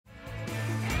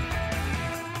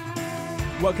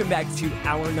Welcome back to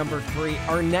hour number 3.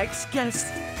 Our next guest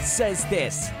says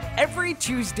this: every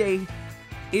Tuesday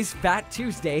is Fat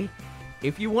Tuesday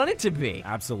if you want it to be.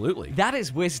 Absolutely. That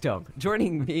is wisdom.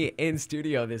 Joining me in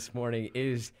studio this morning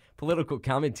is political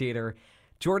commentator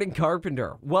Jordan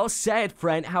Carpenter. Well said,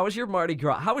 friend. How was your Mardi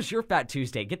Gras? How was your Fat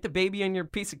Tuesday? Get the baby on your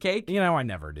piece of cake? You know, I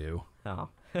never do. Oh.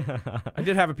 I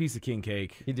did have a piece of king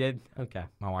cake. You did? Okay.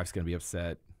 My wife's going to be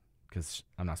upset because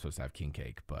I'm not supposed to have king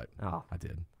cake, but I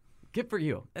did. Good for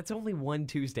you. That's only one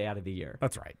Tuesday out of the year.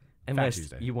 That's right. Unless Fat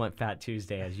Tuesday. you want Fat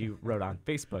Tuesday, as you wrote on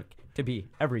Facebook, to be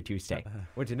every Tuesday,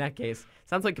 which in that case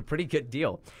sounds like a pretty good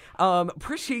deal.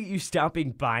 Appreciate you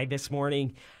stopping by this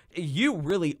morning. You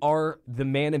really are the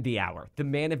man of the hour, the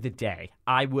man of the day.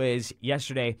 I was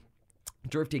yesterday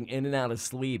drifting in and out of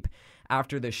sleep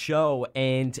after the show,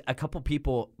 and a couple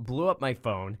people blew up my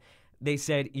phone. They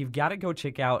said, you've got to go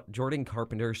check out Jordan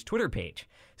Carpenter's Twitter page.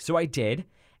 So I did,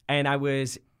 and I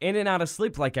was in and out of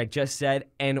sleep, like I just said.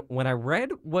 And when I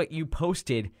read what you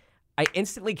posted, I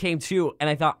instantly came to, and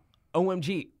I thought,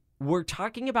 OMG, we're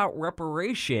talking about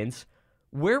reparations.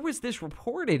 Where was this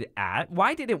reported at?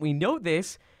 Why didn't we know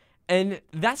this? And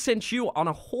that sent you on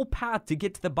a whole path to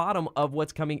get to the bottom of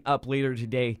what's coming up later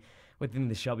today within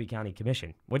the Shelby County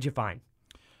Commission. What'd you find?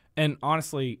 And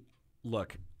honestly,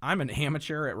 look, I'm an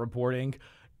amateur at reporting.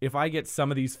 If I get some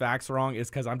of these facts wrong,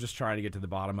 it's because I'm just trying to get to the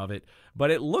bottom of it.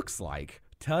 But it looks like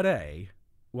today,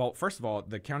 well, first of all,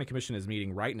 the county commission is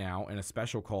meeting right now in a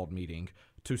special called meeting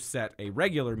to set a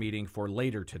regular meeting for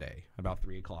later today, about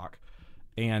 3 o'clock.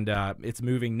 And it's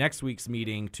moving next week's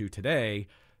meeting to today.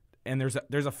 And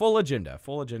there's a full agenda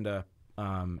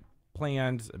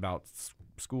planned about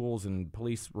schools and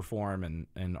police reform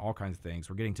and all kinds of things.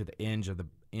 We're getting to the end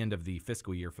of the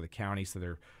fiscal year for the county, so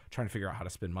they're trying to figure out how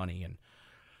to spend money. And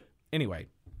anyway,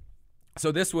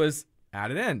 so this was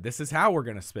added in. This is how we're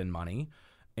going to spend money,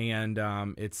 and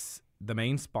it's the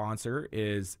main sponsor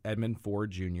is Edmund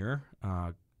Ford Jr.,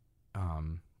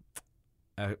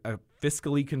 a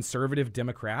fiscally conservative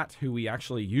Democrat who we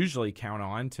actually usually count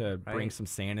on to bring some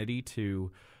sanity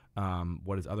to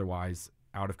what is otherwise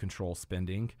out of control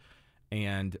spending.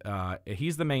 And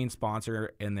he's the main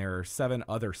sponsor, and there are 7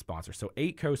 other sponsors. So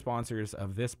 8 co-sponsors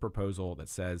of this proposal that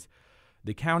says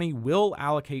the county will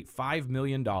allocate $5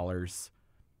 million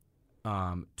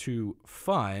to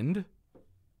fund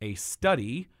a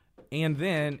study and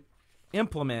then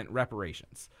implement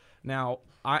reparations. Now,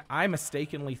 I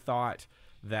mistakenly thought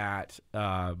that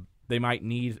they might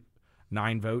need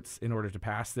 9 votes in order to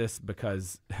pass this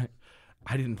because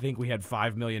I didn't think we had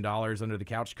 $5 million under the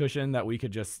couch cushion that we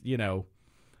could just,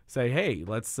 say, hey,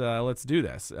 let's do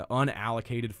this.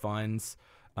 Unallocated funds.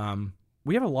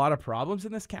 We have a lot of problems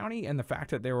in this county, and the fact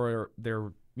that there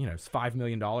 $5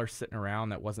 million sitting around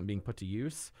that wasn't being put to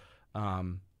use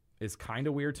is kind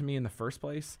of weird to me in the first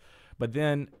place. But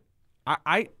then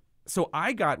So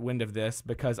I got wind of this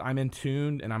because I'm in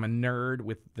tune and I'm a nerd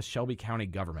with the Shelby County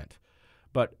government.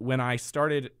 But when I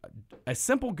started a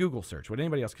simple Google search, what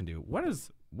anybody else can do,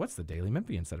 what's the Daily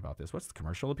Memphian said about this? What's the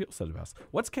Commercial Appeal said about this?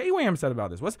 What's KWAM said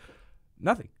about this?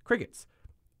 Nothing, crickets,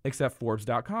 except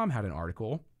Forbes.com had an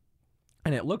article.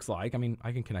 And it looks like,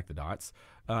 I can connect the dots.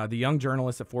 The young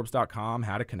journalist at Forbes.com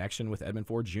had a connection with Edmund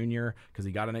Ford Jr. because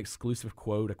he got an exclusive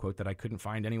quote, a quote that I couldn't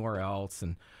find anywhere else.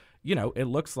 And, it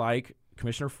looks like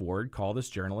Commissioner Ford called this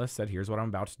journalist, said, here's what I'm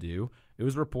about to do. It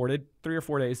was reported 3 or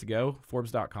 4 days ago,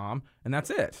 Forbes.com, and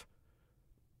that's it.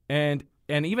 And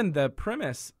even the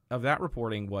premise of that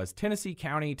reporting was Tennessee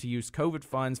County to use COVID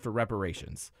funds for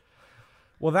reparations.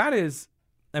 Well, that is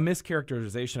a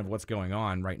mischaracterization of what's going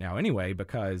on right now anyway,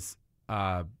 because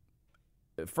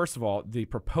first of all, the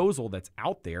proposal that's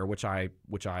out there, which I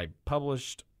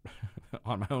published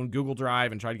on my own Google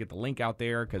Drive and tried to get the link out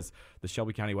there because the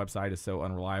Shelby County website is so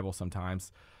unreliable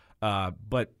sometimes.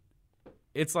 But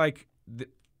it's like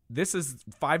this is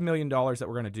 $5 million that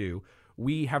we're going to do.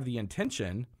 We have the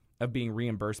intention of being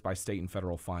reimbursed by state and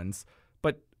federal funds,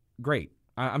 but great.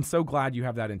 I'm so glad you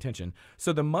have that intention.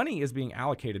 So the money is being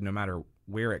allocated no matter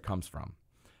where it comes from.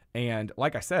 And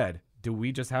like I said, do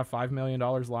we just have $5 million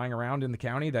lying around in the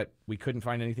county that we couldn't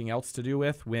find anything else to do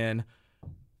with when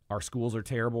our schools are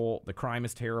terrible, the crime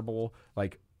is terrible?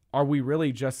 Like, are we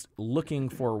really just looking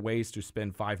for ways to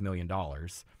spend $5 million?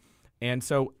 And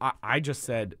so I just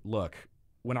said, look,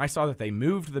 when I saw that they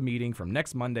moved the meeting from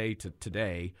next Monday to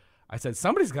today, I said,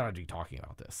 somebody's got to be talking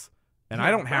about this. And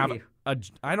I don't have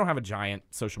a giant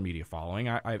social media following.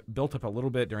 I built up a little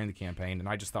bit during the campaign, and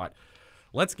I just thought,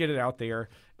 let's get it out there.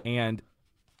 And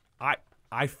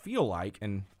I feel like,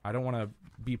 and I don't want to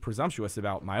be presumptuous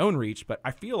about my own reach, but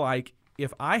I feel like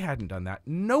if I hadn't done that,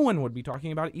 no one would be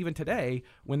talking about it even today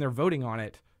when they're voting on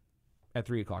it at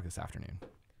 3 o'clock this afternoon.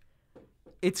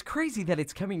 It's crazy that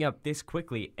it's coming up this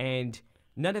quickly, and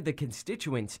none of the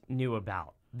constituents knew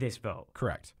about this vote.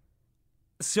 Correct.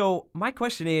 So my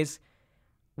question is,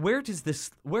 where does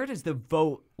the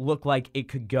vote look like it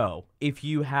could go if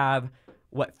you have,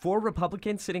 4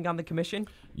 Republicans sitting on the commission?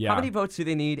 Yeah. How many votes do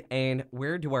they need, and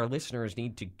where do our listeners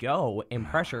need to go and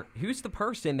pressure? Who's the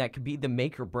person that could be the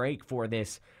make or break for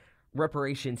this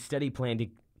reparations study plan to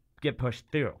get pushed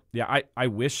through? Yeah, I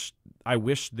wish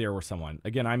there were someone.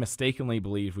 Again, I mistakenly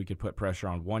believe we could put pressure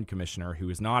on one commissioner who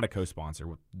is not a co-sponsor,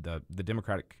 the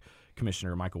Democratic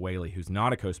commissioner, Michael Whaley, who's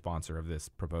not a co-sponsor of this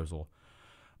proposal.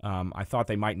 I thought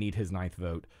they might need his 9th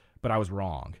vote, but I was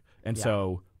wrong. And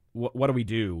so what do we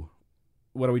do?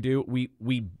 What do we do?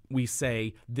 We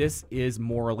say this is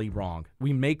morally wrong.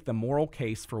 We make the moral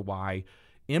case for why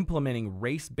implementing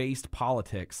race-based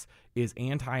politics is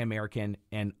anti-American,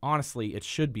 and honestly, it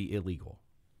should be illegal.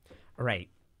 Right.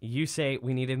 You say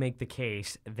we need to make the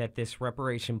case that this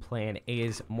reparation plan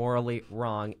is morally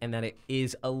wrong and that it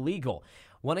is illegal.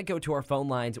 Want to go to our phone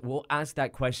lines? We'll ask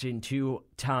that question to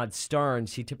Todd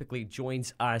Starnes. He typically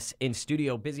joins us in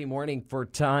studio. Busy morning for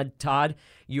Todd. Todd,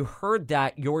 you heard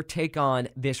that. Your take on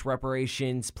this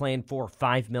reparations plan for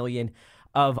 $5 million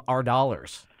of our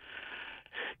dollars.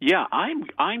 Yeah,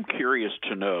 I'm curious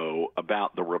to know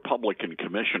about the Republican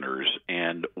commissioners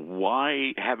and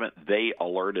why haven't they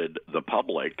alerted the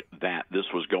public that this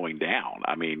was going down?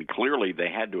 I mean, clearly they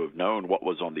had to have known what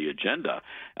was on the agenda,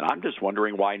 and I'm just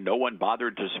wondering why no one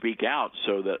bothered to speak out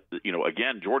so that,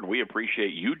 again, Jordan, we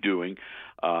appreciate you doing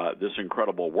this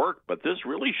incredible work, but this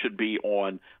really should be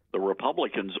on the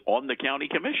Republicans on the county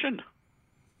commission.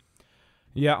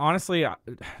 Yeah, honestly,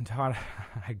 Todd,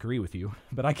 I agree with you,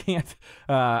 but I can't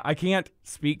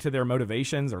speak to their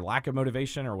motivations or lack of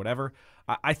motivation or whatever.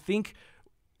 I think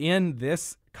in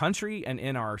this country and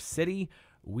in our city,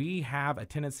 we have a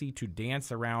tendency to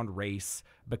dance around race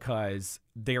because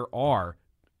there are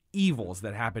evils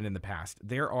that happened in the past.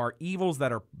 There are evils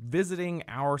that are visiting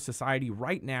our society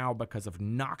right now because of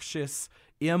noxious,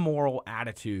 immoral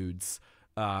attitudes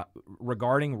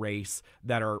regarding race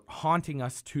that are haunting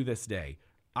us to this day.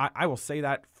 I will say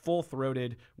that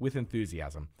full-throated with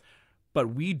enthusiasm.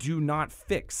 But we do not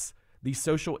fix the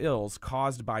social ills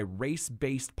caused by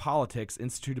race-based politics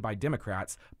instituted by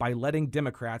Democrats by letting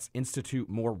Democrats institute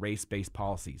more race-based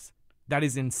policies. That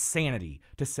is insanity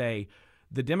to say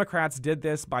the Democrats did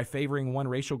this by favoring one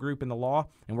racial group in the law,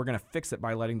 and we're going to fix it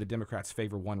by letting the Democrats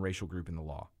favor one racial group in the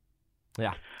law.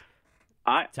 Yeah.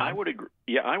 I would agree.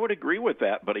 Yeah, I would agree with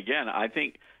that. But again, I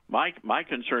think my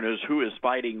concern is who is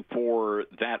fighting for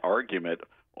that argument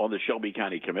on the Shelby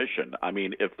County Commission. I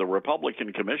mean, if the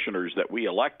Republican commissioners that we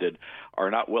elected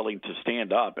are not willing to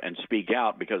stand up and speak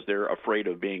out because they're afraid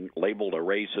of being labeled a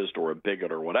racist or a bigot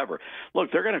or whatever,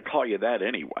 look, they're going to call you that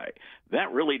anyway.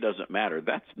 That really doesn't matter.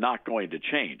 That's not going to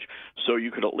change. So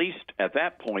you could at least, at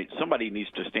that point, somebody needs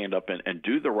to stand up and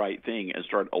do the right thing and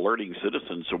start alerting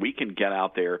citizens so we can get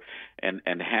out there and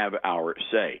have our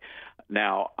say.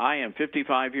 Now, I am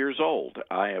 55 years old.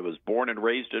 I was born and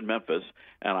raised in Memphis,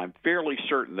 and I'm fairly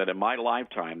certain that in my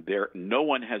lifetime no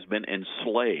one has been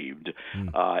enslaved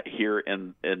here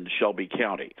in Shelby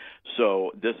County.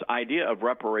 So this idea of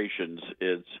reparations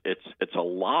it's a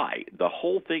lie. The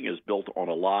whole thing is built on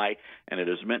a lie, and it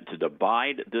is meant to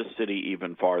divide this city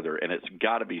even farther, and it's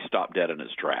got to be stopped dead in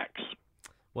its tracks.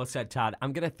 Well said, Todd.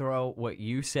 I'm going to throw what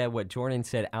you said, what Jordan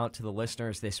said, out to the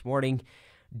listeners this morning.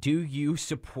 Do you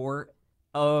support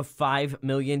a $5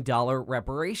 million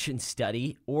reparations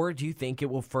study, or do you think it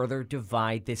will further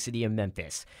divide the city of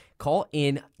Memphis? Call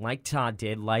in like Todd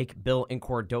did, like Bill and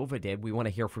Cordova did. We want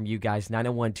to hear from you guys,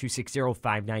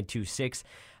 901-260-5926.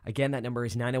 Again, that number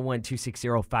is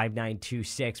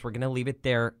 901-260-5926. We're going to leave it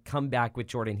there. Come back with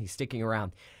Jordan. He's sticking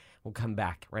around. We'll come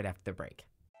back right after the break.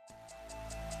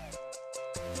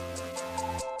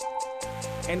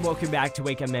 And welcome back to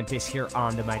Wake Up Memphis here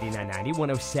on the Mighty 990,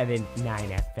 107.9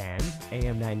 FM,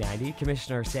 AM 990.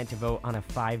 Commissioner sent to vote on a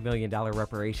 $5 million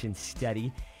reparations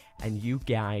study, and you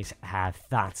guys have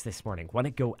thoughts this morning. Want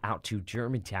to go out to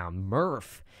Germantown.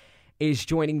 Murph is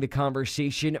joining the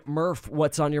conversation. Murph,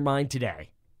 what's on your mind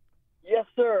today? Yes,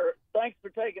 sir. Thanks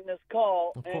for taking this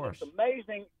call. Of course. It's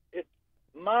amazing, it's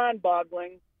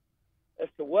mind-boggling as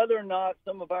to whether or not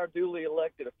some of our duly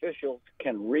elected officials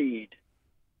can read.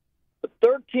 The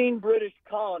 13 British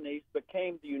colonies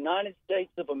became the United States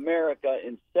of America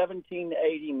in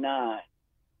 1789.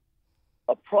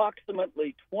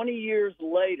 Approximately 20 years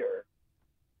later,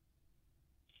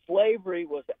 slavery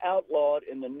was outlawed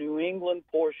in the New England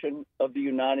portion of the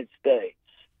United States.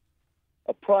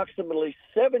 Approximately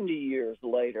 70 years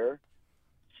later,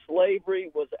 slavery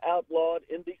was outlawed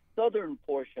in the southern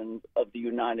portions of the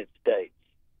United States.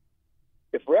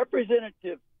 If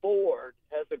Representative Ford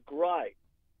has a gripe,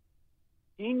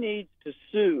 he needs to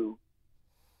sue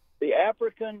the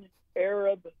African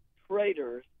Arab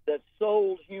traders that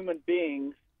sold human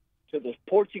beings to the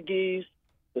Portuguese,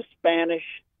 the Spanish,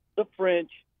 the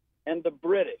French, and the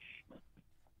British.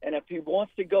 And if he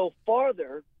wants to go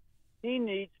farther, he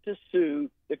needs to sue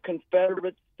the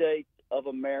Confederate States of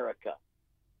America.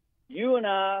 You and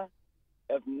I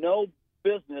have no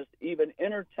business even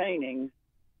entertaining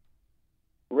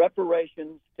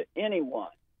reparations to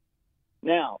anyone.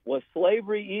 Now, was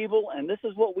slavery evil? And this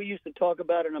is what we used to talk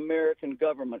about in American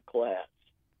government class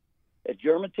at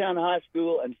Germantown High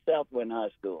School and Southwind High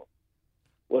School.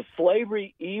 Was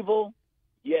slavery evil?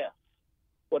 Yes.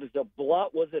 Was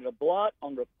it a blot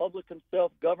on Republican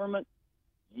self-government?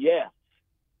 Yes.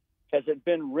 Has it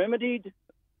been remedied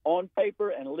on paper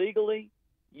and legally?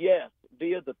 Yes,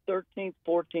 via the 13th,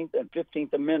 14th, and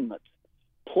 15th Amendments,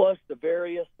 plus the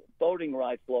various voting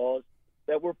rights laws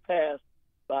that were passed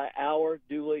by our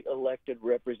duly elected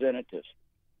representatives.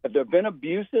 Have there been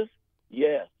abuses?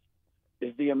 Yes.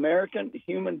 Is the American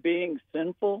human being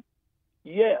sinful?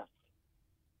 Yes.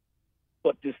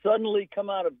 But to suddenly come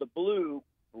out of the blue,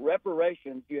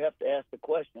 reparations, you have to ask the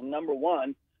question. Number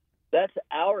one, that's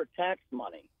our tax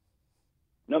money.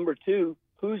 Number two,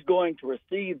 who's going to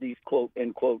receive these quote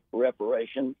unquote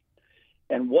reparations?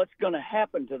 And what's going to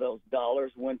happen to those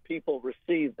dollars when people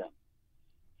receive them?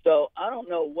 So I don't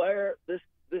know where this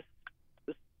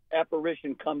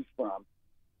apparition comes from.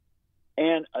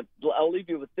 And I'll leave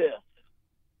you with this.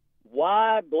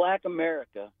 Why Black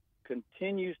America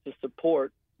continues to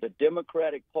support the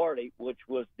Democratic Party, which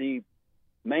was the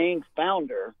main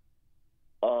founder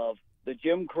of the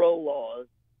Jim Crow laws,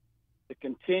 the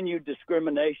continued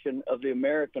discrimination of the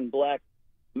American black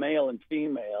male and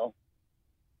female,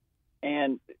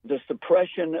 and the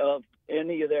suppression of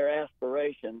any of their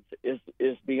aspirations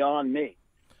is beyond me.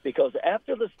 Because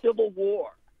after the Civil War,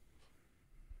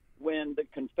 when the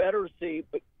Confederacy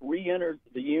re-entered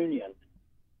the Union,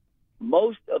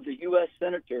 most of the U.S.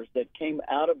 senators that came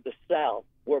out of the South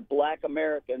were Black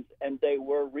Americans, and they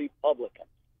were Republicans.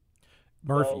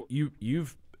 Murph, So,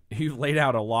 you've laid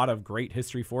out a lot of great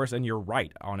history for us, and you're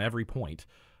right on every point.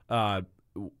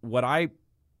 What I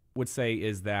would say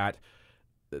is that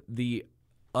the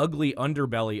ugly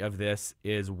underbelly of this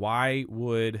is, why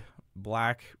would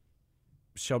Black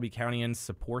Shelby Countyans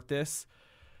support this?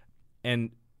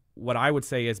 And what I would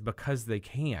say is because they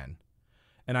can.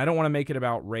 And I don't want to make it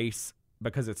about race,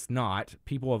 because it's not.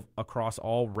 People across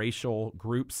all racial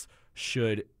groups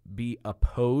should be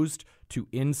opposed to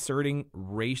inserting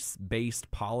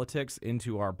race-based politics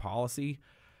into our policy.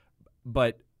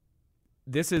 But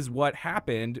this is what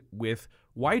happened with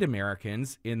white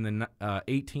Americans in the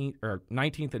 18th or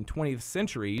 19th and 20th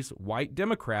centuries, white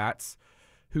Democrats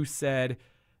who said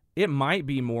it might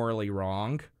be morally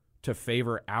wrong to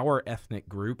favor our ethnic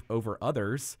group over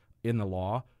others in the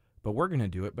law, but we're going to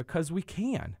do it because we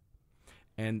can.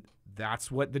 And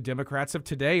that's what the Democrats of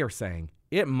today are saying.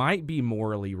 It might be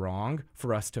morally wrong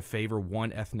for us to favor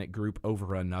one ethnic group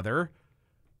over another,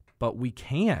 but we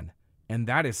can. And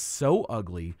that is so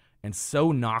ugly and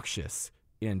so noxious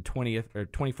in 20th or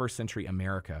 21st century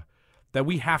America that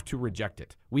we have to reject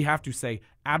it. We have to say,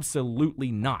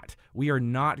 absolutely not. We are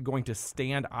not going to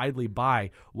stand idly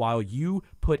by while you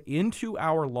put into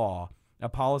our law a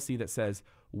policy that says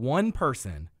one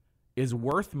person is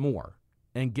worth more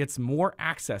and gets more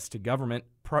access to government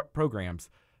programs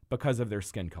because of their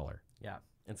skin color. Yeah,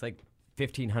 it's like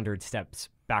 1,500 steps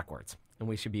backwards, and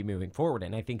we should be moving forward.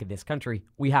 And I think in this country,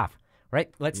 we have, right?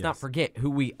 Let's not forget who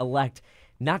we elect,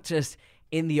 not just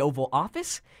in the Oval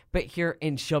Office, but here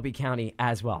in Shelby County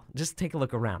as well. Just take a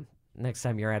look around next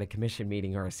time you're at a commission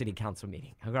meeting or a city council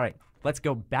meeting. All right, let's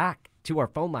go back to our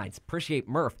phone lines. Appreciate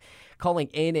Murph calling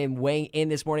in and weighing in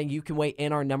this morning. You can weigh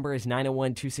in. Our number is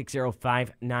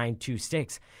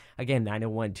 901-260-5926. Again,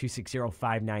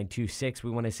 901-260-5926.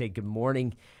 We want to say good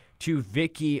morning to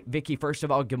Vicki. Vicki, first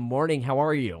of all, good morning. How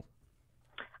are you?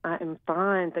 I am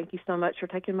fine. Thank you so much for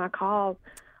taking my call.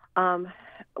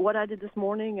 What I did this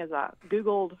morning is I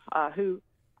Googled who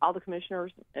all the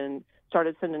commissioners and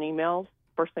started sending emails.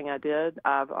 First thing I did,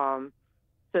 I've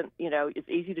sent, it's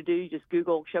easy to do. You just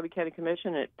Google Shelby County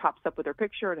Commission, and it pops up with their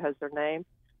picture. It has their name.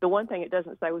 The one thing it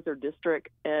doesn't say was their district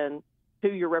and who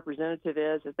your representative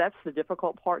is. That's the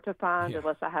difficult part to find,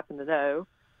 unless I happen to know.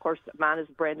 Of course, mine is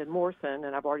Brandon Morrison,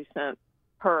 and I've already sent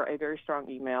her a very strong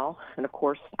email. And, of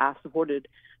course, I supported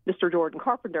Mr. Jordan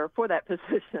Carpenter for that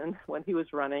position when he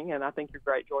was running, and I think you're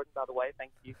great, Jordan, by the way.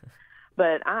 Thank you.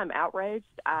 But I'm outraged.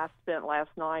 I spent last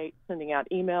night sending out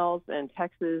emails and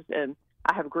texts, and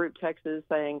I have group texts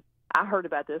saying, I heard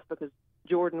about this because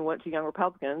Jordan went to Young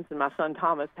Republicans, and my son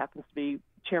Thomas happens to be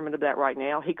chairman of that right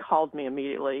now. He called me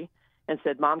immediately and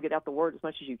said, Mom, get out the word as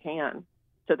much as you can.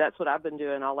 So that's what I've been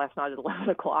doing all last night at 11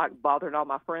 o'clock, bothering all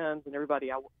my friends and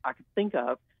everybody I could think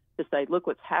of to say, look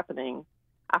what's happening.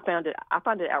 I find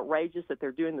it outrageous that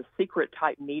they're doing the secret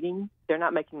type meeting. They're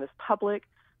not making this public.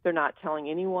 They're not telling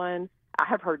anyone. I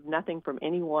have heard nothing from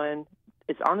anyone.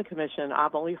 It's on the commission.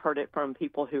 I've only heard it from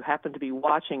people who happen to be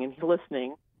watching and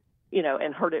listening,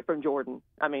 and heard it from Jordan.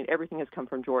 I mean, everything has come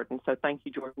from Jordan. So thank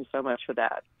you, Jordan, so much for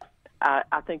that.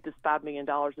 I think this $5 million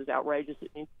is outrageous.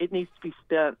 It needs to be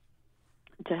spent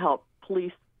to help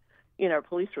police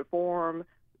reform,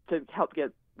 to help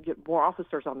get more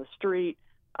officers on the street,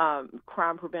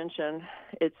 crime prevention.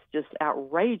 It's just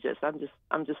outrageous.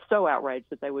 I'm just so outraged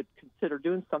that they would consider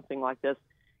doing something like this.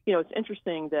 It's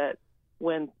interesting that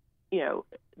when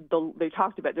they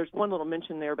talked about, there's one little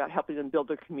mention there about helping them build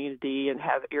their community and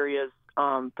have areas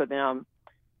for them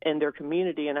in their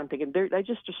community. And I'm thinking they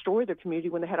just destroyed their community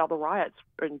when they had all the riots,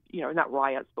 and not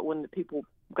riots, but when the people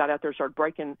got out there and started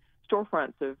breaking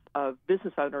storefronts of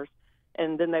business owners,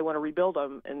 and then they want to rebuild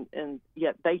them, and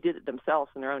yet they did it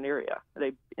themselves in their own area.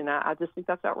 I just think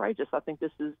that's outrageous. I think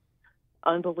this is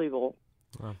unbelievable.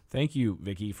 Well, thank you,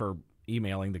 Vicki, for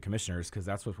emailing the commissioners, because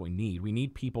that's what we need. We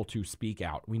need people to speak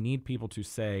out. We need people to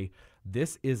say,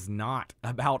 this is not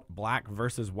about black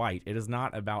versus white. It is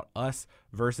not about us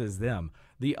versus them.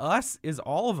 The us is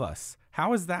all of us.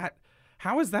 How is that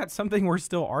something we're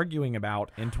still arguing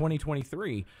about in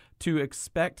 2023? To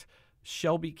expect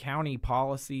Shelby County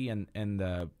policy and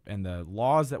the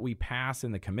laws that we pass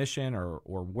in the commission or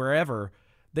wherever,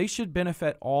 they should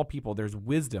benefit all people. There's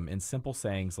wisdom in simple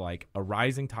sayings like a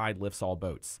rising tide lifts all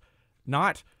boats.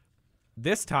 Not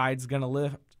this tide's going to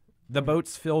lift the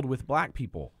boats filled with black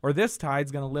people, or this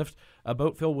tide's going to lift a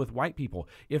boat filled with white people.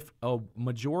 If a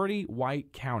majority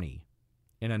white county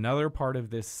in another part of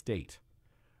this state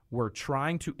were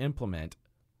trying to implement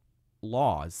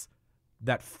laws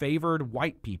that favored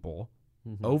white people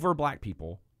over black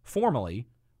people formally,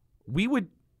 we would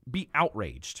be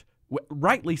outraged.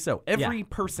 Rightly so. Every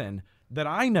person that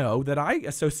I know, that I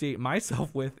associate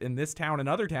myself with in this town and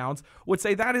other towns, would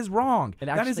say that is wrong.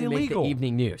 That is illegal. Make the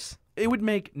evening news. It would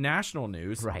make national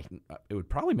news. Right. It would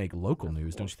probably make local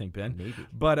news, don't you think, Ben? Maybe.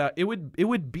 But it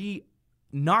would be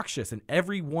noxious, and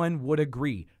everyone would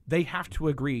agree. They have to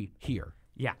agree here.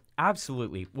 Yeah,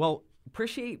 absolutely. Well,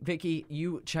 appreciate, Vicki,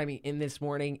 you chiming in this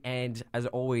morning, and as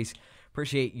always,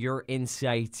 appreciate your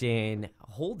insights in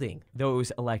holding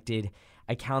those elected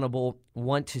accountable.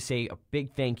 Want to say a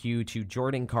big thank you to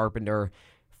Jordan Carpenter.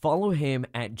 Follow him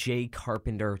at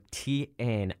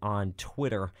jcarpentertn on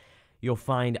Twitter. You'll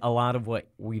find a lot of what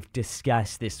we've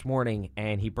discussed this morning,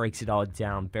 and he breaks it all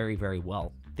down very, very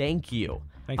well. Thank you.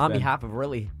 Thanks, on Ben. behalf of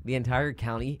really the entire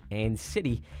county and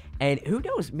city. And who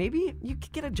knows, maybe you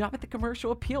could get a job at the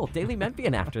Commercial Appeal, Daily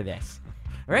Memphian, after this.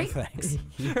 Right? Thanks.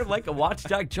 You're like a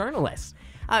watchdog journalist.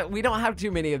 We don't have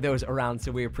too many of those around, so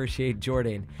we appreciate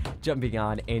Jordan jumping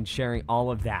on and sharing all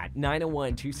of that.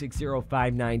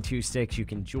 901-260-5926. You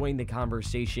can join the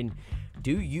conversation.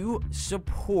 Do you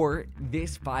support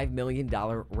this $5 million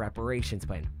reparations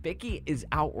plan? Vicki is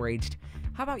outraged.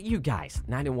 How about you guys?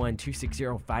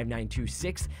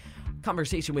 901-260-5926.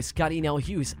 Conversation with Scotty Nell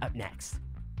Hughes up next.